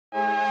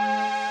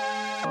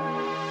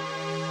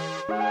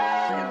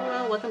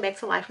welcome back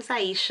to Life with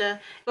Aisha.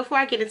 Before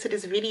I get into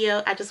this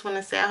video, I just want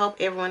to say I hope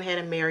everyone had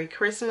a Merry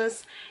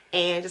Christmas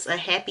and just a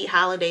happy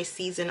holiday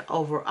season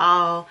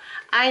overall.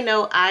 I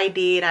know I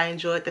did. I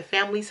enjoyed the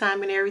family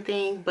time and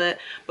everything, but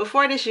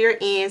before this year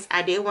ends,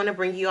 I did want to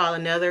bring you all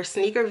another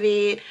sneaker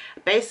vid,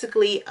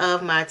 basically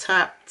of my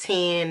top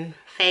 10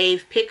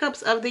 fave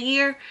pickups of the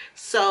year.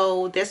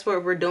 So that's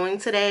what we're doing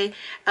today.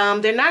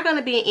 They're not going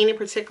to be in any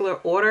particular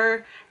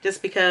order,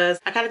 just because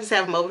I kind of just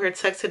have them over here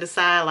tucked to the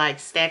side, like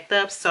stacked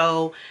up.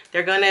 So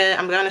I'm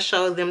gonna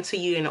show them to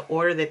you in the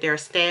order that they're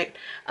stacked.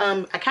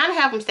 I kind of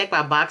have them stacked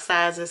by box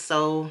sizes,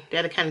 so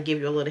that'll kind of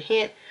give you a little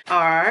hint.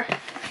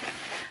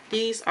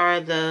 These are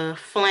the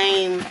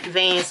Flame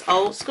Vans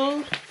Old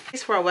School.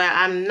 These for a while,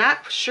 I'm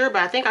not sure,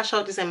 but I think I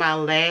showed this in my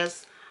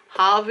last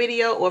haul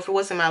video, or if it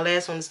wasn't my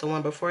last one, it's the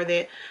one before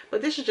that.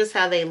 But this is just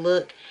how they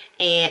look,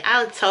 and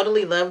I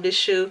totally love this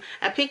shoe.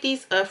 I picked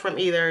these up from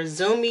either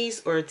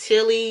Zoomies or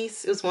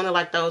Tilly's. It was one of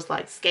like those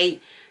like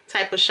skate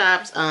type of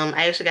shops.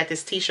 I actually got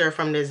this t-shirt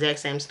from the exact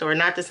same store,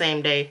 not the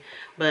same day,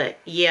 but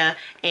yeah.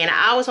 And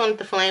I always wanted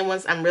the flame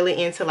ones. I'm really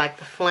into like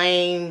the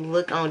flame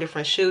look on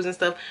different shoes and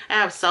stuff. I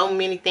have so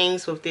many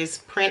things with this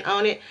print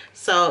on it,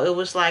 so it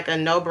was like a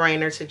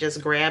no-brainer to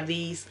just grab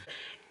these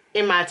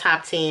in my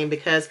top 10,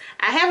 because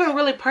I haven't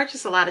really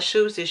purchased a lot of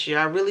shoes this year.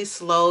 I really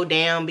slowed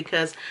down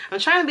because I'm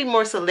trying to be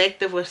more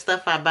selective with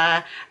stuff I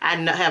buy. I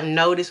have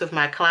noticed with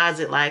my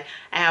closet, like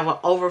I have an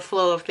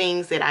overflow of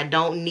things that I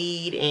don't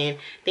need and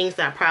things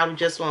that I probably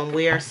just won't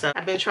wear. So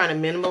I've been trying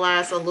to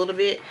minimalize a little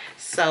bit.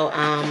 So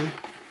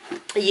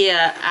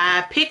yeah,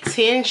 I picked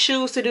 10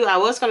 shoes to do. I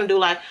was going to do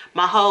like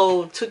my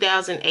whole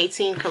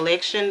 2018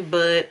 collection,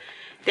 but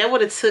that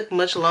would have took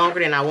much longer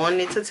than I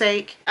wanted it to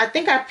take. I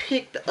think I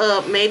picked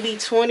up maybe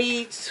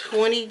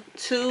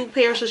 22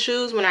 pairs of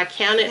shoes when I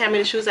counted how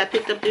many shoes I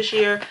picked up this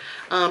year.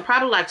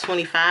 Probably like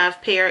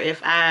 25 pair if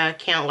I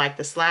count like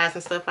the slides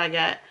and stuff I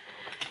got.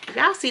 If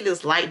y'all see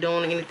this light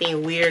doing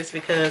anything weird, it's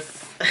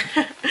because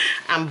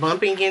I'm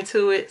bumping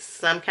into it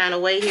some kind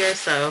of way here,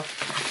 so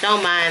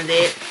don't mind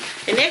that.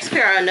 The next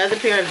pair are another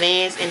pair of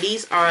Vans, and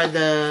these are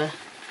the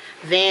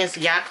Vans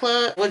Yacht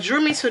Club. What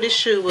drew me to this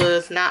shoe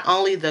was not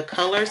only the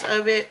colors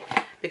of it,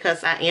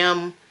 because I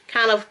am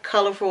kind of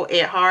colorful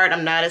at heart.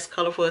 I'm not as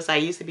colorful as I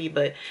used to be,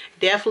 but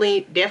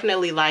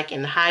definitely like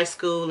in high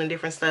school and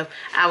different stuff,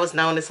 I was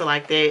known as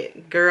like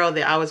that girl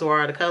that always wore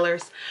all the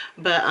colors.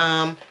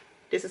 But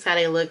this is how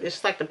they look. It's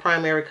just like the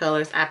primary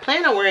colors. I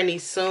plan on wearing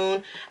these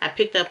soon. I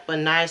picked up a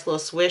nice little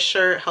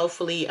sweatshirt.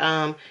 Hopefully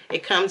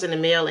it comes in the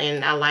mail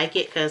and I like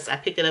it, because I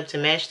picked it up to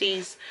match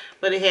these.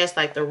 But it has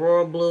like the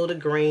royal blue, the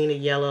green, the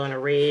yellow, and the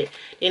red.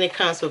 Then it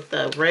comes with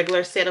the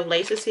regular set of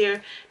laces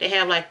here. They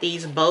have like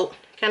these boat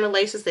kind of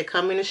laces that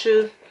come in the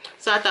shoe.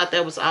 So I thought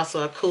that was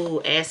also a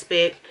cool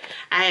aspect.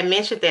 I had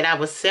mentioned that I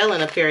was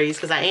selling a pair of these,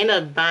 because I ended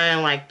up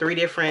buying like 3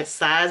 different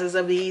sizes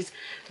of these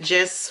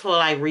just for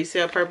like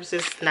resale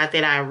purposes. Not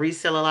that I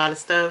resell a lot of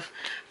stuff,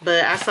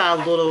 but I saw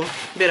a little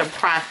bit of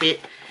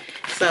profit.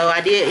 So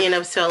I did end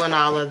up selling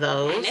all of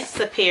those. And that's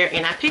a pair,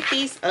 and I picked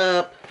these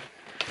up.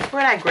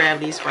 Where did I grab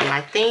these from? I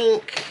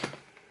think,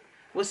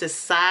 what's the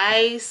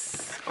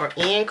size or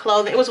in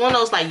clothing? It was one of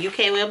those like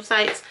UK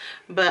websites,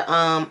 but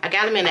I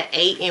got them in an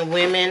 8 in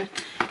women,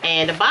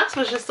 and the box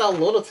was just so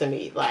little to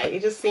me. Like,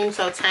 it just seemed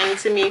so tiny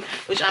to me,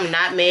 which I'm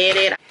not mad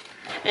at.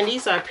 And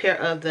these are a pair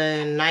of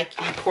the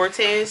Nike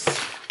Cortez,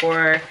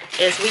 or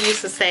as we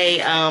used to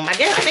say, I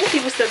think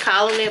people still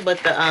call them it, but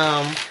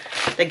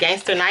the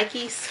gangster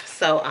Nikes.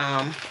 So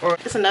or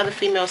there's another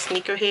female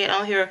sneakerhead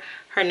on here.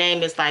 Her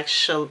name is like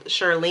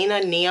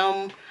Sherlina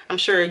Neum. I'm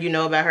sure you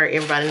know about her.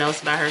 Everybody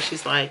knows about her.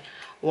 She's like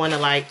one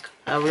of like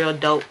a real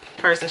dope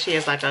person. She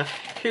has like a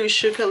huge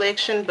shoe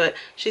collection, but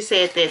she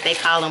said that they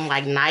call them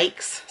like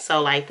Nikes,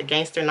 so like the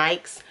gangster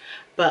Nikes.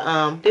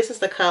 But this is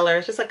the color.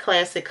 It's just a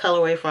classic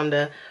colorway from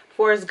the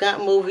Forrest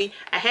Gump movie.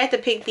 I had to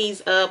pick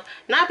these up,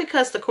 not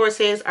because the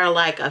Corsairs are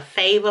like a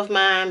fave of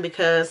mine,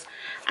 because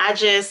I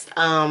just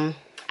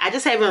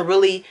haven't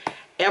really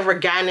ever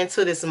gotten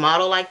into this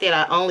model like that.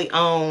 I only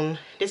own,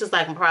 this is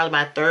like probably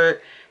my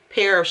 3rd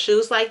pair of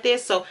shoes like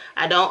this, so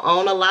I don't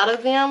own a lot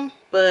of them,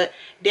 but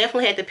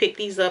definitely had to pick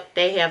these up.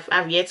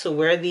 I've yet to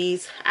wear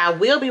these. I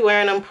will be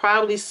wearing them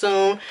probably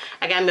soon.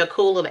 I got me a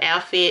cool little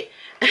outfit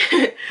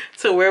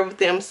to wear with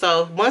them,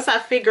 so once I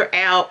figure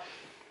out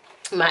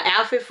my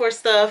outfit for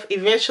stuff,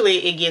 eventually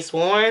it gets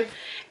worn.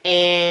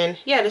 And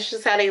yeah, this is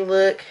just how they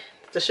look.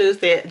 The shoes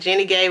that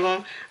Jenny gave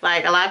them.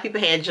 Like, a lot of people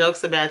had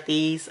jokes about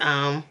these.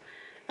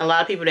 A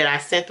lot of people that I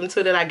sent them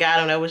to that I got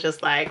them, that was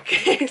just like,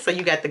 so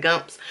you got the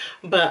gumps.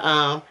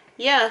 But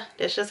yeah,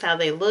 that's just how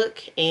they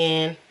look.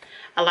 And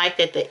I like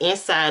that the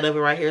inside of it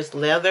right here is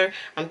leather.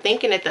 I'm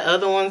thinking that the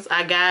other ones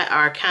I got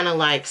are kind of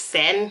like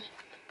satin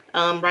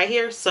right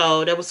here,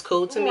 so that was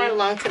cool to me. Right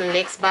along to the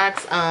next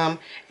box.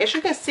 As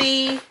you can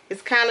see,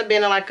 it's kind of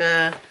been like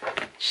a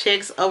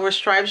checks over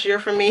stripes year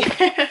for me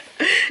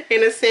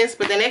in a sense.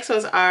 But the next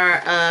ones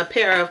are a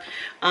pair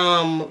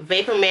of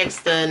Vapor Max,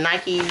 the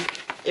Nike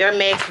Air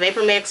Max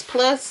Vapor Max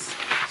Plus.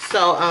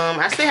 So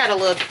I still had a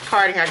little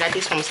card in here. I got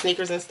these from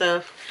Sneakers and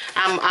stuff.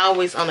 I'm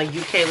always on a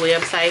UK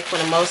website for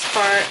the most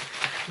part.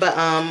 But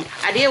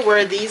I did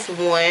wear these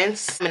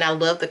ones, and I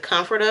love the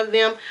comfort of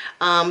them.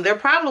 They're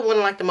probably one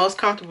of like the most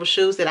comfortable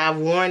shoes that I've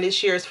worn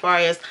this year, as far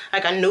as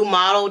like a new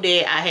model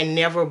that I had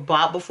never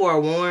bought before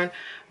or worn.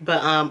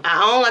 But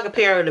I own like a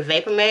pair of the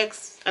Vapor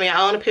Max. I mean,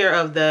 I own a pair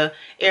of the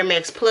Air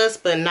Max Plus,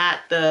 but not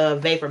the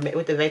Vapor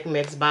with the Vapor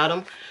Max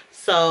bottom.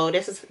 So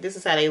this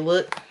is how they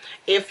look.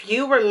 If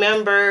you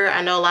remember,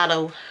 I know a lot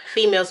of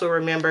females will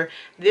remember,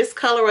 this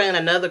colorway and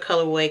another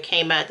colorway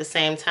came out at the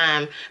same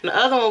time. And the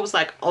other one was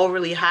like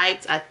overly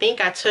hyped. I think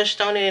I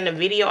touched on it in the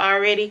video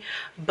already,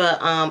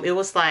 but it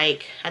was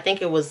like, I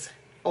think it was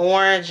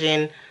orange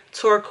and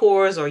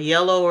turquoise or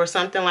yellow or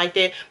something like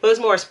that. But it was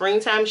more a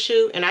springtime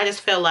shoe, and I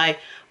just felt like,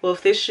 well,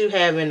 if this shoe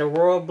having the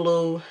royal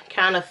blue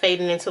kind of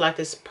fading into like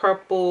this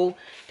purple,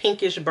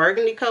 pinkish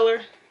burgundy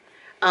color,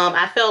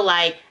 I felt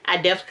like I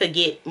definitely could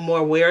get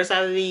more wears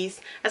out of these.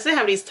 I still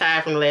have these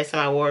tied from the last time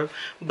I wore them,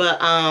 but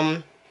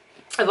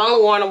I've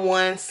only worn them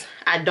once.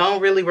 I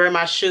don't really wear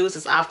my shoes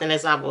as often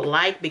as I would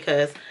like,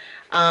 because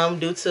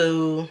due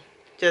to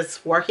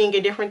just working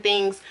at different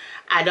things,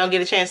 I don't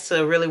get a chance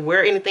to really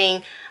wear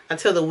anything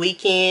until the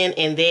weekend,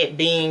 and that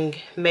being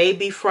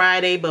maybe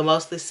Friday, but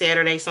mostly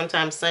Saturday,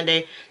 sometimes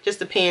Sunday. Just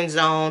depends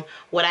on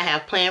what I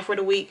have planned for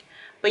the week.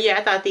 But yeah,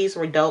 I thought these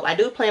were dope. I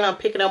do plan on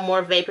picking up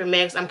more Vapor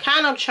Max. I'm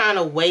kind of trying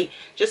to wait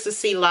just to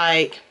see,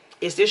 like,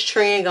 is this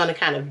trend going to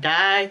kind of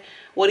die?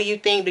 What do you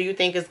think? Do you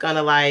think it's going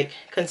to like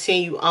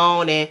continue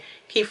on and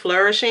keep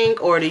flourishing?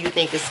 Or do you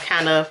think it's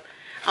kind of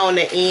on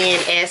the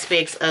end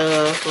aspects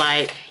of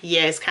like,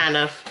 yeah, it's kind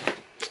of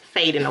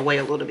fading away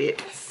a little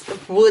bit?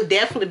 Would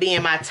definitely be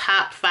in my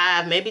top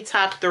 5, maybe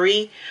top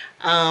 3.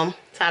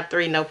 Top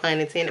 3, no pun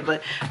intended,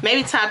 but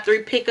maybe top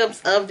 3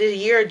 pickups of this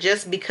year,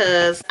 just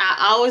because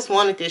I always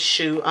wanted this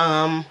shoe.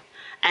 I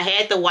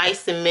had the white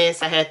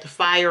cements, I had the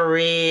fire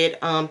red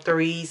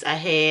 3s, I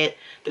had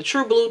the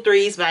true blue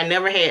 3s, but I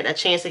never had a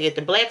chance to get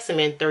the black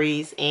cement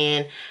 3s.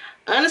 And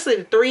honestly,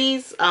 the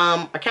 3s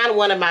are kind of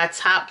one of my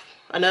top,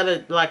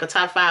 another like a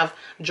top 5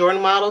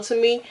 Jordan model to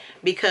me,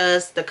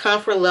 because the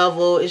comfort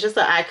level is just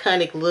an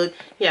iconic look.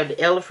 You have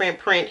the elephant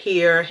print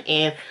here,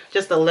 and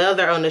just the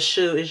leather on the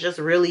shoe is just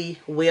really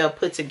well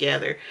put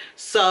together.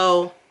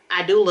 So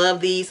I do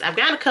love these. I've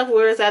gotten a couple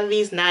wears out of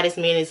these, not as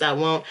many as I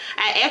want.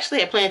 I actually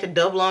had planned to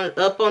double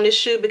up on this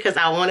shoe, because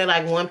I wanted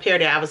like one pair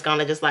that I was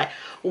gonna just like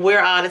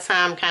wear all the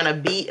time, kind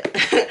of beat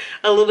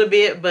a little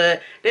bit,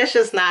 but that's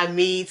just not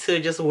me to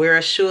just wear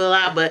a shoe a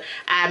lot. But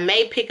I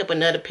may pick up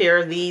another pair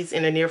of these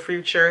in the near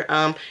future.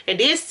 It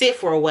did sit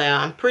for a while.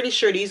 I'm pretty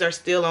sure these are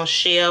still on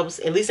shelves,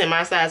 at least in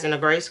my size and a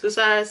grade school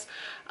size.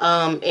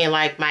 In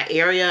like my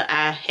area,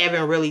 I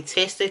haven't really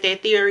tested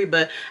that theory,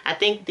 but I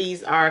think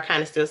these are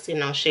kind of still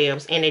sitting on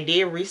shelves, and they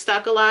did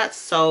restock a lot.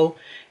 So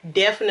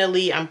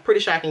definitely, I'm pretty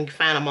sure I can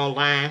find them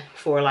online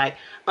for like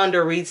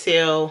under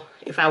retail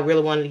if I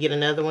really wanted to get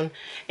another one.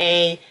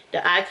 And the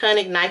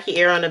iconic Nike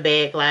Air on the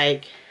back,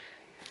 like,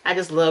 I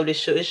just love this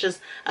shoe. It's just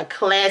a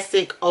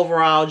classic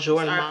overall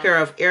Jordan. A pair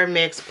of Air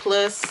Max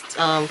Plus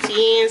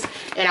TNs,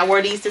 and I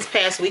wore these this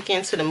past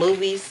weekend to the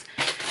movies.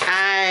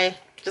 I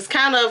just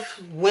kind of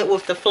went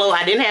with the flow.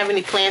 I didn't have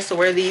any plans to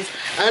wear these.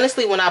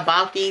 Honestly, when I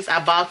bought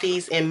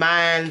these in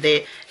mind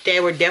that they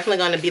were definitely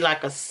going to be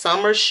like a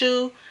summer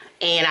shoe,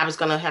 and I was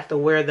going to have to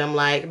wear them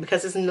like,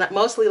 because it's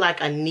mostly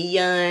like a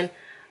neon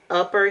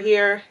upper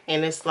here,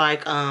 and it's like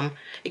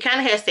it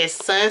kind of has that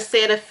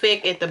sunset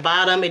effect at the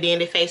bottom, and then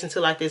they face into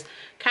like this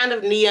kind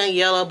of neon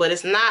yellow, but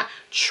it's not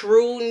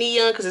true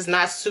neon because it's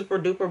not super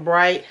duper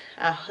bright.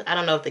 I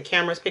don't know if the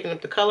camera's picking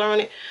up the color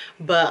on it,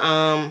 but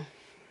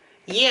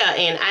yeah,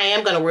 and I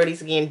am gonna wear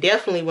these again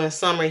definitely when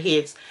summer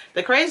hits.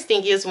 The crazy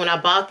thing is, when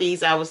I bought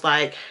these, I was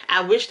like,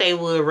 I wish they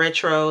would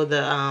retro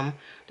the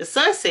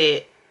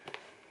sunset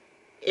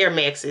Air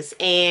Maxes,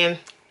 and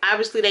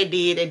obviously they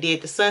did. They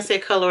did the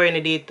sunset color, and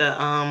they did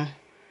the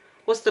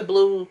what's the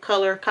blue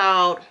color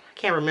called? I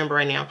can't remember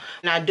right now.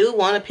 And I do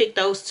want to pick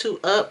those 2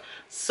 up,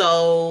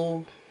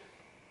 so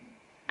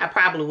I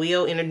probably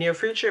will in the near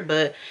future.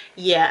 But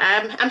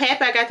yeah, I'm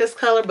happy I got this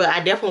color, but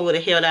I definitely would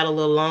have held out a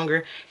little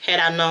longer had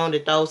I known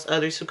that those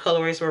other 2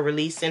 colorways were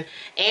releasing.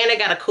 And they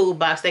got a cool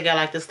box. They got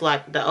like this,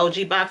 like the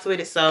OG box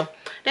with it, so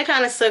that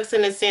kind of sucks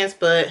in a sense,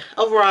 but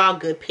overall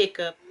good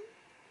pickup.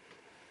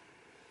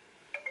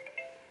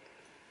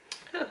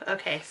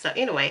 Okay, so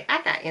anyway,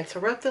 I got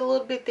interrupted a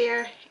little bit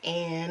there,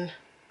 and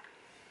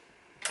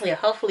yeah,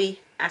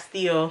 hopefully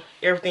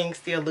everything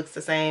still looks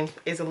the same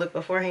as it looked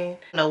beforehand.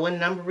 I don't know what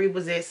number we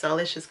was at, so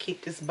let's just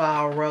keep this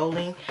ball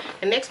rolling.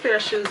 The next pair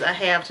of shoes I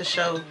have to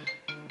show,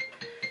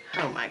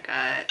 oh my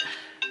god,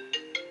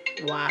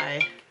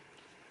 why?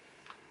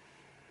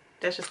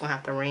 That's just gonna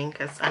have to ring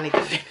because I need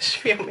to finish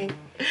filming.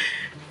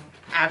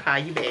 I'll call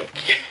you back.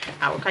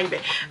 I will call you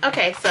back.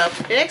 Okay, so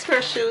the next pair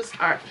of shoes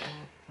are,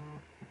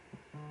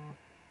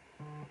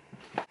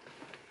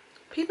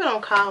 people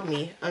don't call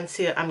me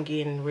until I'm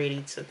getting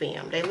ready to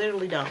film. They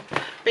literally don't.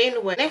 But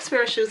anyway, next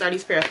pair of shoes are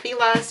these pair of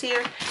felines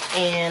here.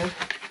 And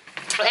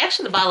I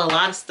actually bought a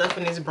lot of stuff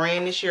in this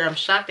brand this year. I'm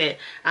shocked that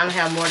I don't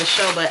have more to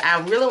show, but I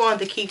really wanted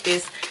to keep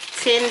this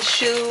 10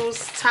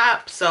 shoes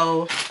top.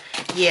 So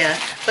yeah,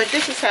 but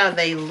this is how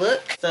they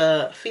look.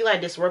 The Feel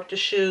Disruptor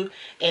shoe,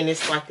 and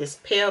it's like this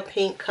pale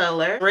pink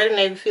color. Red and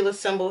navy Fila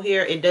symbol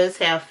here. It does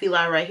have Feel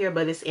right here,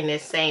 but it's in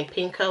that same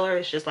pink color.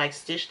 It's just like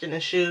stitched in the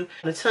shoe.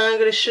 The tongue of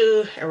the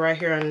shoe, and right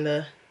here on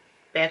the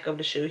back of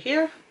the shoe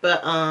here.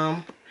 But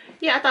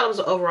yeah, I thought it was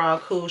an overall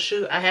cool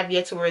shoe. I have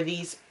yet to wear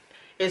these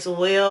as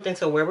well and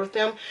to wear with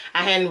them.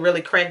 I hadn't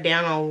really cracked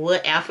down on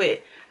what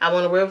outfit I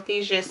want to wear with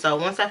these yet, so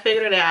once I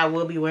figure it out, I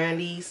will be wearing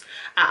these.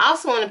 I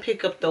also want to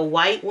pick up the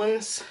white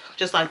ones,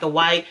 just like the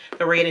white,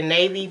 the red, and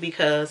navy,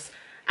 because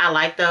I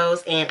like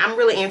those. And I'm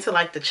really into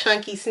like the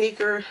chunky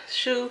sneaker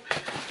shoe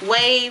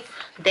wave,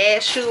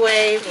 dad shoe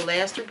wave, the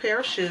last 3 pair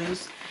of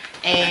shoes.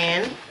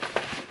 And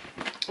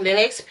the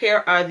next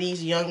pair are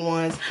these young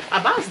ones.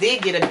 My box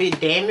did get a bit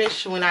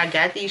damaged when I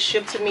got these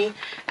shipped to me.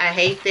 I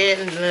hate that.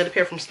 And another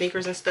pair from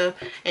Sneakers and stuff.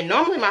 And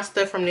normally my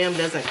stuff from them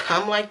doesn't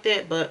come like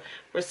that, but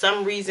for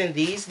some reason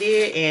these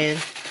did.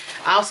 And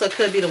also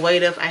could be the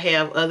weight of I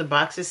have other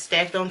boxes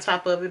stacked on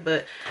top of it,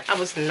 but I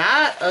was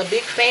not a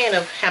big fan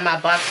of how my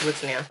box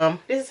looks now.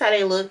 This is how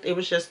they looked. It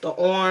was just the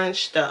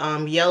orange,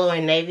 the yellow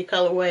and navy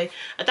colorway.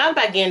 I thought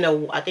about getting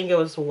the, I think it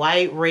was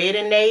white, red,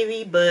 and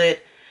navy,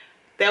 but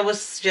that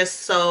was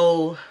just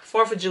so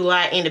 4th of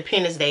July,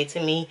 Independence Day to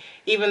me.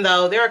 Even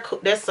though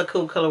that's a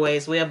cool colorway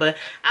as well, but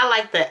I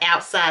like the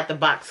outside the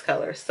box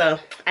color. So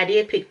I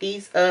did pick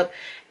these up,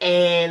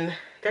 and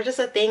they're just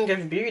a thing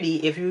of beauty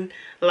if you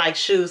like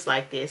shoes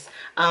like this.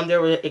 They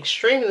were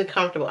extremely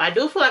comfortable. I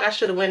do feel like I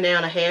should have went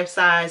down a half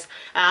size.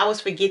 I always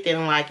forget that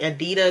in like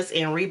Adidas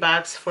and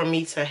Reeboks for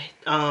me to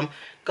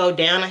go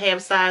down a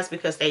half size,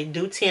 because they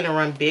do tend to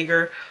run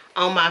bigger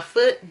on my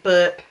foot.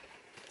 But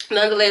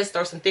nonetheless,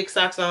 throw some thick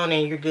socks on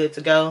and you're good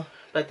to go.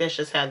 But that's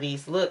just how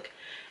these look.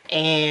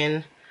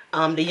 And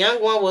the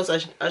young one was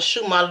a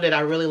shoe model that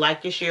I really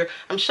liked this year.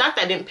 I'm shocked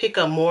I didn't pick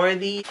up more of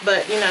these,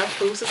 but you know,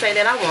 who's to say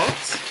that I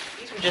won't.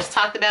 These were just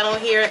talked about on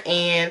here,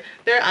 and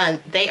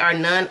they are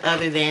none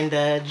other than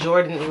the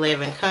Jordan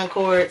 11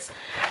 Concords.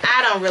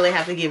 I don't really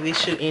have to give this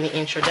shoe any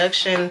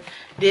introduction.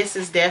 This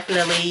is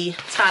definitely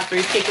top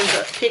 3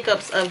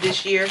 pickups of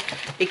this year,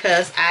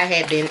 because I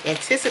had been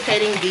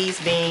anticipating these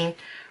being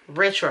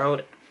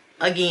retroed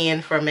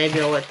again for maybe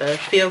what, the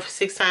 5th,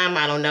 6th time.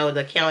 I don't know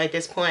the count at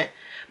this point,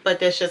 but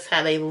that's just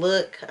how they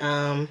look.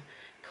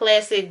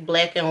 Classic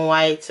black and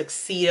white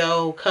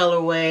tuxedo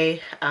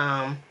colorway.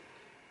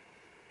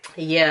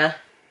 Yeah,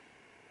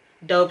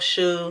 dope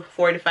shoe.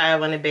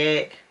 45 on the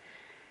back.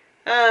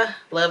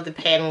 Love the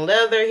patent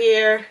leather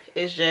here.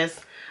 It's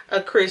just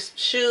a crisp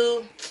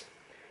shoe.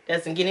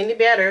 Doesn't get any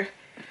better.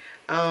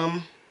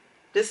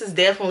 This is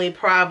definitely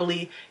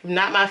probably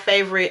not my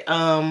favorite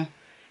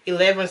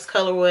 11's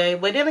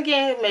colorway, but then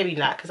again, maybe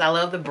not, because I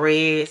love the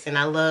breads and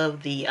I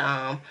love the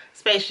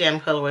Space Jam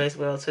colorway as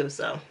well too.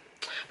 So,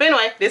 but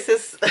anyway, this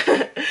is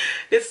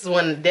this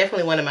is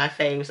definitely one of my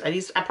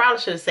favorites. I probably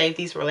should have saved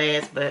these for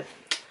last, but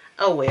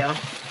oh well.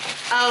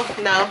 Oh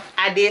no,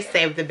 I did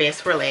save the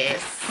best for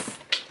last.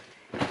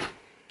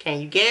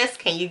 Can you guess?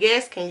 Can you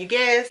guess? Can you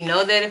guess? You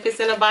know that if it's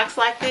in a box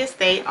like this,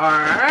 they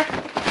are,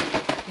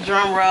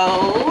 drum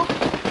roll.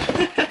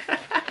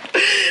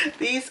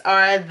 These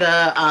are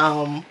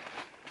the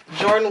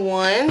Jordan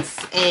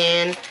 1s,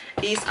 and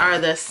these are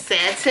the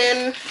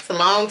satin, it's a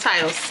long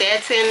title,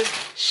 satin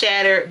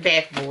shattered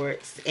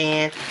backboards.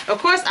 And of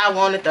course I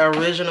wanted the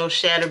original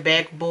shattered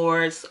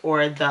backboards,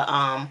 or the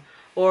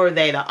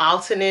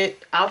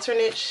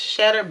alternate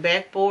shattered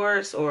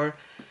backboards, or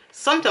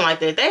something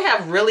like that. They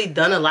have really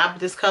done a lot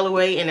with this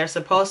colorway, and they're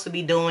supposed to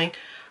be doing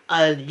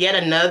yet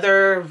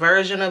another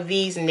version of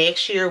these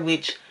next year,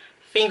 which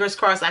fingers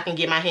crossed I can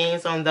get my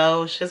hands on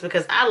those, just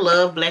because I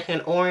love black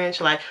and orange.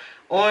 Like,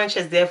 orange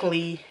has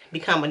definitely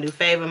become a new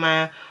favorite of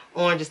mine.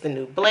 Orange is the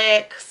new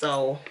black.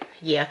 So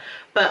yeah,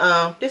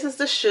 but this is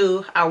the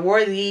shoe. I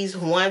wore these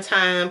one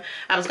time.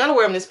 I was gonna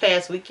wear them this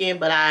past weekend,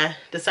 but I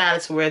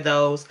decided to wear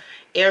those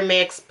Air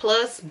Max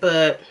Plus.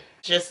 But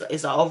just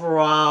is an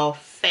overall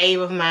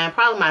fave of mine,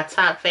 probably my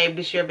top fave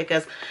this year,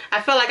 because I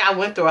feel like I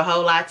went through a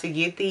whole lot to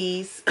get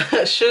these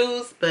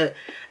shoes, but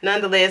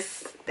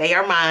nonetheless they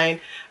are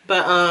mine.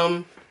 But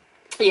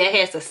yeah, it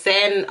has the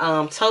satin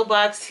toe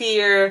box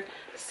here,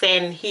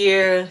 satin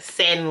here,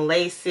 satin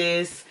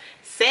laces,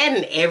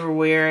 satin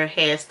everywhere.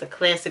 Has the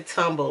classic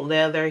tumbled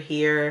leather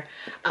here,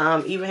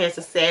 even has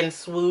the satin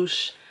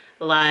swoosh.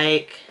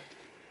 Like,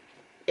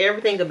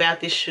 everything about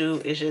this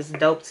shoe is just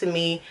dope to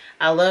me.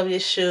 I love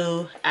this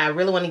shoe. I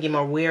really want to get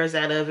more wears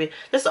out of it.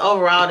 Just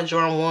overall, the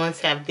Jordan 1s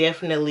have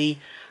definitely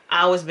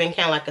always been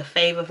kind of like a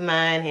fave of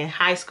mine. In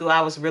high school,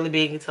 I was really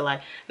big into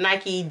like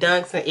Nike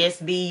Dunks and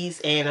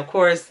SBs, and of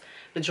course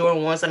the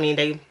Jordan 1s, I mean,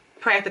 they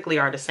practically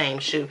are the same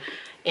shoe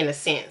in a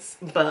sense.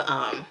 But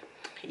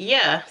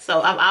yeah,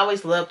 so I've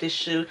always loved this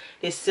shoe.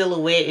 This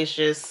silhouette is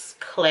just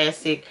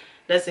classic.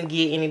 Doesn't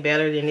get any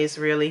better than this,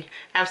 really.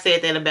 I've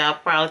said that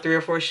about probably 3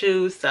 or 4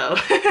 shoes, so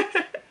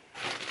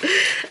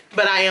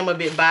but I am a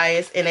bit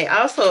biased. And they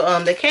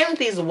also they came with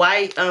these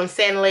white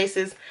satin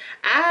laces.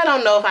 I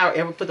don't know if I would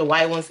ever put the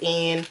white ones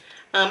in.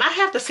 I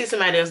have to see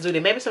somebody else do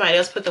that. Maybe somebody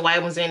else put the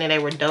white ones in and they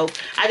were dope.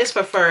 I just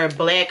prefer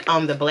black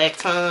on the black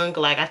tongue.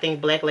 Like, I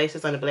think black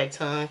laces on the black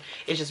tongue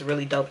is just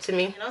really dope to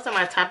me. And those are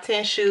my top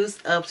 10 shoes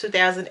of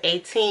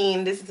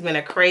 2018. This has been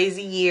a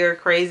crazy year,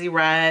 crazy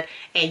ride,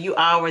 and you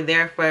all were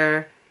there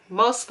for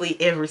mostly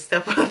every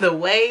step of the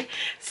way.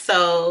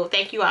 So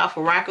thank you all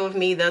for rocking with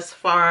me thus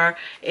far.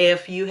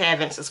 If you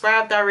haven't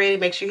subscribed already,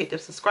 make sure you hit the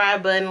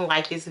subscribe button,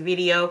 like this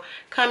video,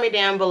 comment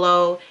down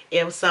below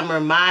if some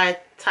of my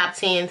top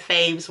 10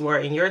 faves were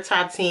in your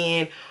top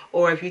 10,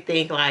 or if you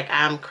think like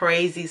I'm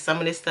crazy, some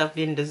of this stuff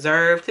didn't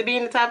deserve to be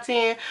in the top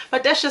 10.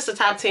 But that's just the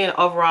top 10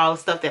 overall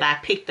stuff that I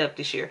picked up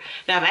this year.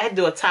 Now, if I had to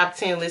do a top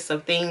 10 list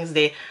of things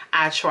that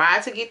I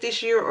tried to get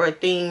this year, or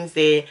things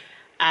that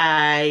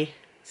I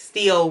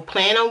still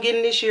plan on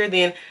getting this year,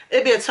 then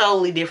it'd be a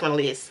totally different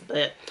list.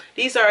 But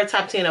these are a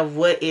top 10 of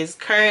what is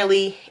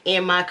currently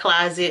in my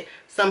closet.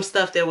 Some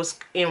stuff that was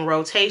in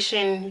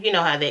rotation, you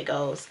know how that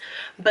goes.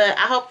 But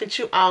I hope that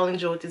you all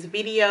enjoyed this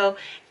video,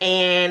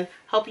 and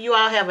hope you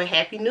all have a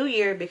happy new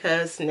year,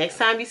 because next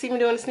time you see me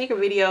doing a sneaker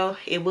video,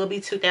 it will be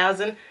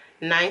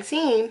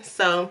 2019.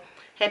 So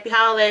happy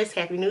holidays,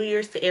 happy new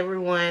year's to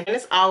everyone. And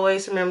as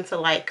always, remember to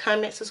like,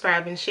 comment,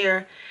 subscribe, and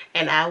share,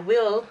 and I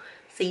will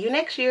see you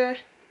next year.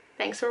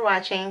 Thanks for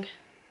watching.